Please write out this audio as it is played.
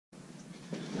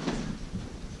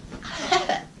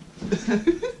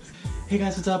Hey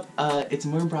guys, what's up? It's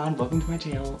me, Braun. Welcome to my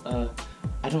channel.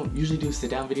 I don't usually do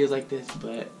sit-down videos like this,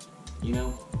 but, you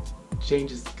know,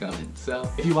 change is coming. So,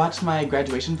 if you watched my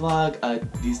graduation vlog,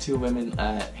 these two women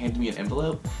handed me an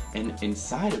envelope, and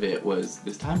inside of it was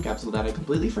this time capsule that I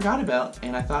completely forgot about,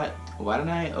 and I thought, why don't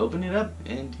I open it up,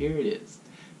 and here it is.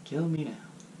 Kill me now.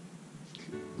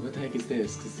 What the heck is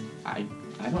this? Because I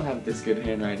don't have this good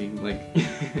handwriting, like,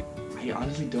 I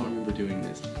honestly don't remember doing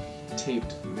this.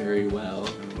 Taped very well,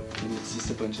 and it's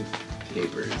just a bunch of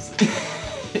papers.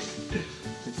 Let's see.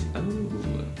 Oh,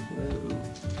 whoa.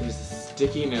 There's a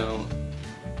sticky note.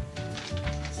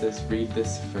 It says, read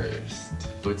this first.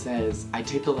 So it says, I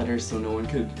taped the letter so no one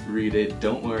could read it.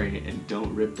 Don't worry, and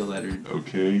don't rip the letter.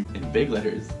 Okay. In big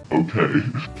letters. Okay.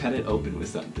 Cut it open with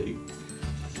something.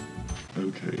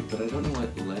 Okay. But I don't know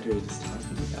what letter it is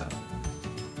talking about.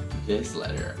 This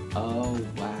letter. Oh,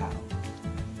 wow.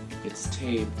 It's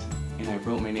taped, and I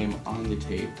wrote my name on the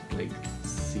tape, like,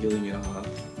 sealing it off.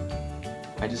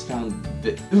 I just found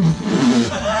the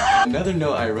another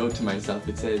note I wrote to myself.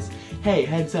 It says, hey,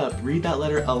 heads up, read that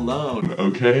letter alone.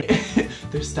 Okay.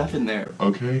 There's stuff in there.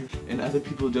 Okay. And other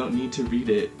people don't need to read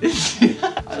it.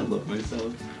 I love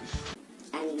myself.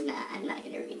 I'm not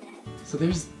gonna read that. So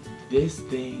there's this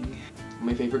thing.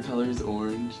 My favorite color is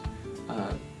orange.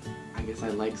 I guess I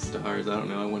like stars. I don't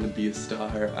know. I want to be a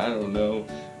star. I don't know.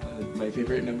 My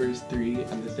favorite number is 3.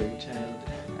 I'm the 3rd child.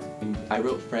 And I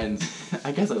wrote friends.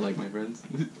 I guess I like my friends.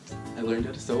 I learned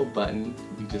how to sew a button.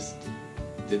 We just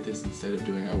did this instead of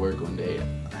doing our work one day.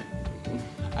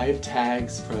 I have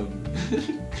tags from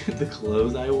the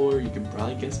clothes I wore. You can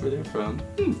probably guess where they're from.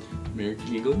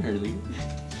 American Eagle and Hurley.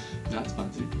 Not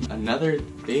sponsored. Another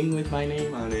thing with my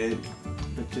name on it.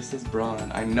 It just says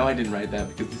Braun. I know I didn't write that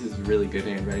because this is really good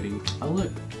handwriting. Oh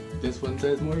look, this one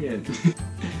says Morgan.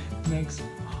 Next.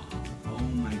 Oh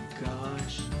my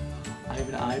gosh. I have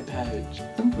an eye patch.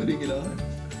 I'm putting it on.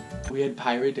 We had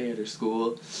Pirate Day at our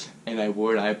school, and I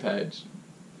wore an eye patch.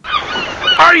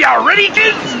 Are you ready,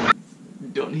 kids?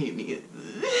 Don't hate me.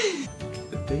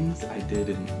 The things I did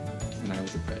when I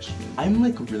was a freshman. I'm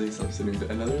like really self-centered.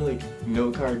 Another like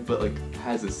note card, but like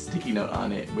has a sticky note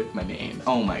on it with my name.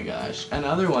 Oh my gosh.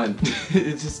 Another one.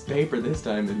 It's just paper this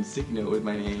time and sticky note with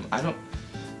my name. I don't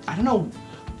know.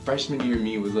 Freshman year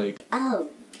me was like, Oh,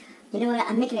 you know what?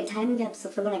 I'm making a time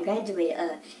capsule for when I graduate.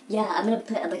 Yeah, I'm gonna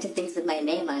put a bunch of things with my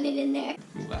name on it in there.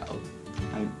 wow.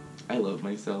 I love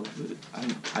myself.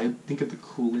 I think of the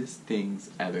coolest things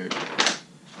ever.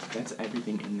 That's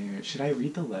everything in there. Should I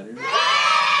read the letter?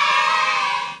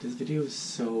 This video is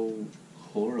so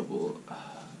horrible.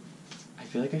 I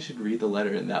feel like I should read the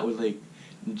letter, and that would like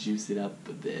juice it up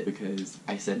a bit, because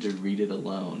I said to read it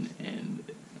alone, and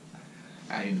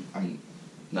I'm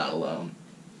not alone.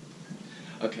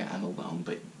 Okay, I'm alone,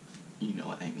 but you know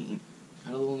what I mean.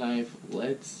 Got a little knife.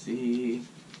 Let's see.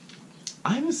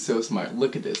 I'm so smart.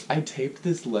 Look at this. I taped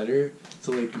this letter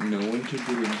so like no one could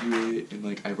get into it, and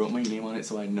like I wrote my name on it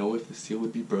so I know if the seal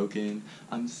would be broken.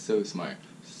 I'm so smart.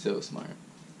 So smart.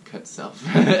 Cut self.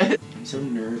 I'm so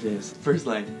nervous. First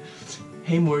line.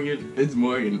 Hey Morgan, it's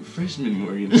Morgan. Freshman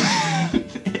Morgan.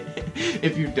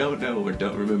 If you don't know or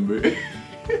don't remember.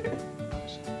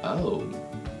 Oh.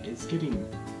 It's getting...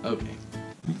 okay.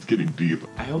 It's getting deep.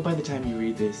 I hope by the time you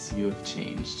read this, you have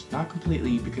changed. Not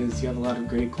completely, because you have a lot of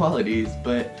great qualities,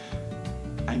 but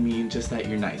I mean just that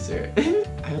you're nicer.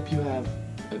 I hope you have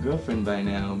a girlfriend by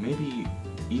now, maybe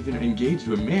even engaged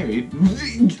or married,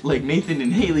 like Nathan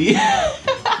and Haley.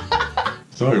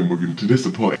 Sorry, Morgan, to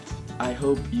disappoint. I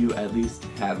hope you at least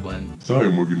had one.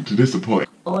 Sorry, Morgan, to disappoint.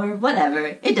 Or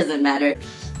whatever. It doesn't matter.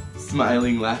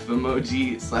 Smiling laugh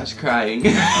emoji / crying.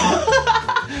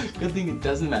 Good thing it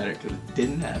doesn't matter because it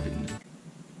didn't happen.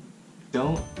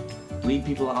 Don't lead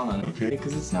people on, okay?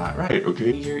 Because it's not right.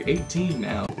 Okay. You're 18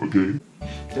 now. Okay.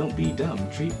 Don't be dumb.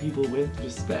 Treat people with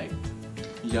respect.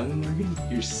 Young Morgan,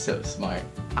 you're so smart.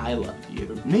 I love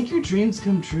you. Make your dreams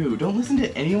come true. Don't listen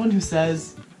to anyone who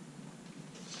says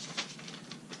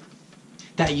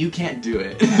that you can't do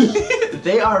it.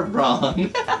 They are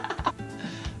wrong.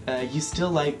 You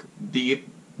still like beep,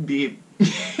 beep.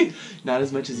 Not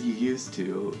as much as you used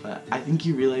to. I think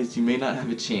you realized you may not have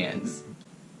a chance.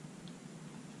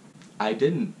 I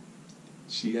didn't.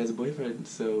 She has a boyfriend,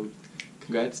 so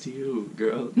congrats to you,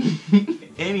 girl.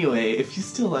 Anyway, if you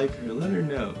still like her, let her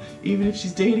know. Even if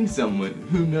she's dating someone,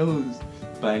 who knows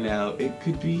by now, it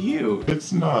could be you.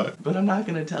 It's not. But I'm not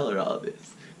gonna tell her all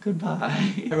this.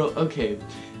 Goodbye. I wrote, okay,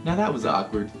 now that was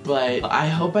awkward, but I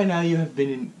hope by now you have been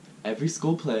in every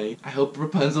school play. I hope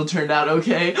Rapunzel turned out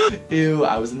okay. Ew,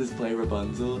 I was in this play,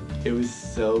 Rapunzel. It was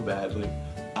so bad. Like,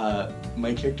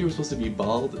 my character was supposed to be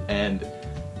bald, and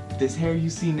this hair you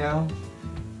see now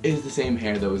is the same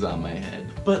hair that was on my head.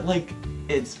 But like,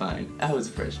 it's fine. I was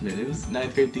a freshman. It was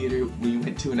 9th grade theater. We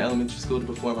went to an elementary school to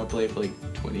perform a play for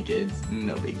like 20 kids.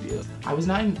 No big deal. I was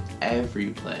not in every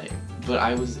play, but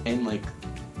I was in like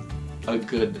a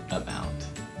good amount.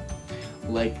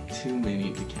 Like too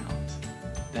many to count.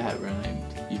 That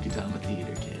rhymed. You could tell I'm a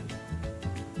theater kid.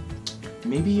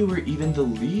 Maybe you were even the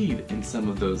lead in some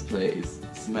of those plays.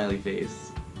 Smiley face.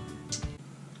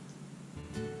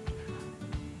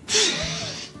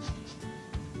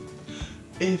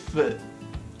 If, I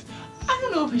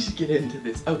don't know if I should get into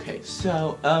this. Okay,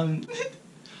 so,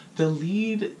 the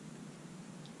lead,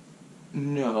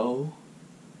 no.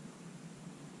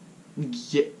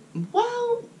 Yeah,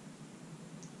 well,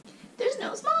 there's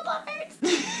no small parts.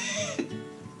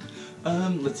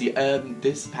 Let's see,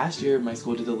 this past year my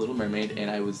school did The Little Mermaid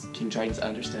and I was King Triton's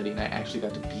understudy and I actually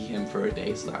got to be him for a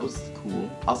day, so that was cool.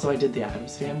 Also, I did The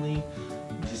Addams Family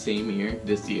the same year,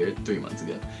 this year, 3 months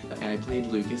ago. And I played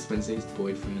Lucas, Wednesday's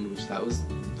boyfriend, which that was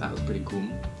pretty cool.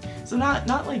 So not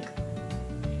like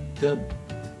the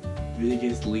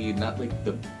biggest lead, not like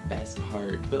the best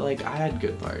part, but like I had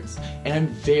good parts. And I'm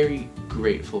very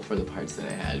grateful for the parts that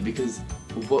I had, because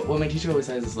what my teacher always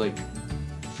says is like,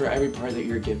 for every part that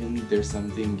you're given, there's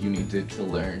something you need to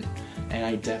learn. And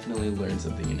I definitely learned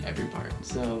something in every part.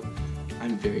 So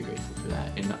I'm very grateful for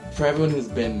that. And for everyone who's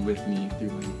been with me through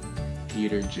my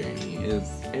theater journey,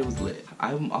 it was lit.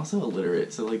 I'm also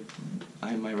illiterate, so like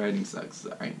my writing sucks,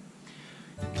 sorry.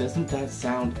 Doesn't that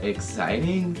sound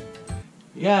exciting?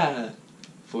 Yeah,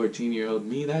 14-year-old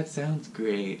me, that sounds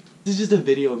great. This is just a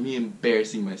video of me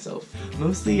embarrassing myself.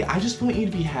 Mostly, I just want you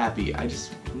to be happy. I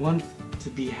just want to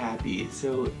be happy.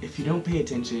 So if you don't pay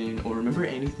attention or remember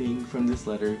anything from this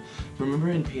letter, remember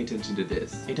and pay attention to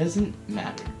this. It doesn't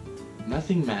matter.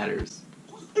 Nothing matters.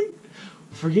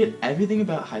 Forget everything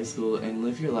about high school and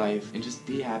live your life and just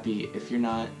be happy. If you're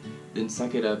not, then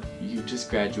suck it up. You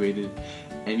just graduated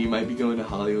and you might be going to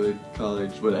Hollywood,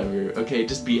 college, whatever. Okay,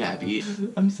 just be happy.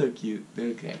 I'm so cute.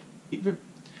 Okay.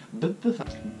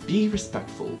 Be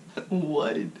respectful.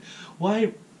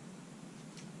 Why?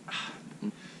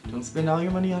 Don't spend all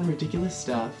your money on ridiculous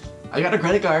stuff. I got a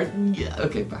credit card. Yeah,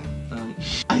 okay, bye.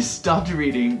 I stopped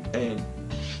reading and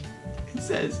it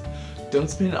says, don't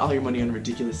spend all your money on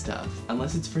ridiculous stuff,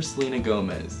 unless it's for Selena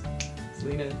Gomez.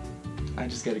 Selena, I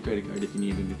just got a credit card if you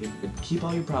need anything. But keep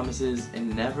all your promises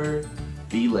and never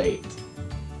be late.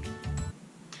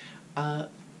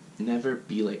 Never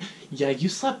be late. Yeah, you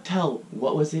slept till,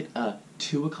 what was it,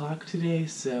 2 o'clock today,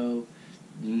 so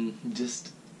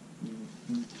just,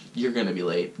 you're gonna be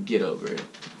late. Get over it.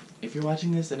 If you're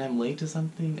watching this and I'm late to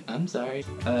something, I'm sorry.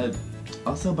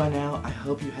 Also by now, I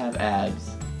hope you have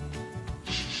abs.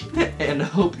 And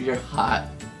hope you're hot.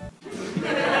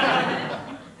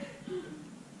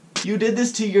 You did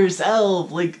this to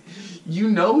yourself. Like, you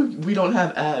know we don't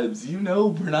have abs. You know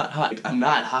we're not hot. Like, I'm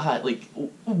not hot. Like,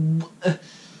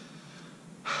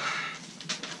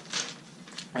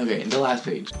 okay, the last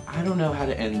page. I don't know how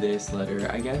to end this letter.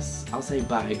 I guess I'll say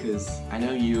bye, because I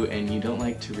know you and you don't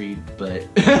like to read, but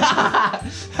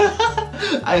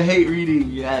I hate reading,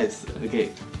 yes.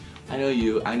 Okay. I know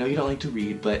you don't like to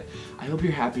read, but I hope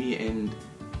you're happy and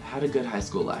had a good high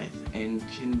school life and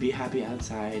can be happy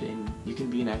outside and you can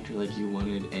be an actor like you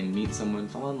wanted and meet someone,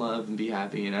 fall in love and be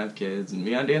happy and have kids and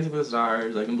be on Dancing with the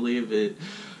Stars. I can believe it.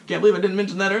 Can't believe I didn't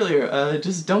mention that earlier.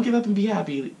 Just don't give up and be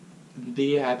happy.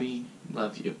 Be happy.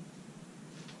 Love you.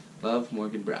 Love,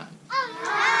 Morgan Braun.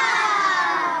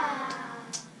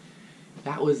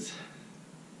 That was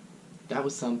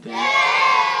something.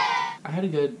 I had a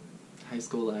good high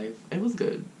school life. It was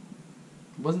good.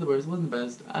 It wasn't the worst, it wasn't the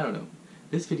best. I don't know.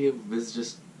 This video was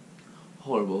just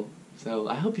horrible. So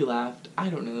I hope you laughed. I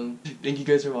don't know. Thank you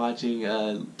guys for watching.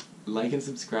 Like and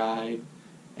subscribe.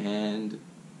 And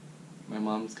my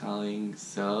mom's calling.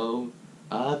 So,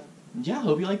 yeah,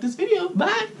 hope you like this video.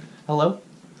 Bye! Hello?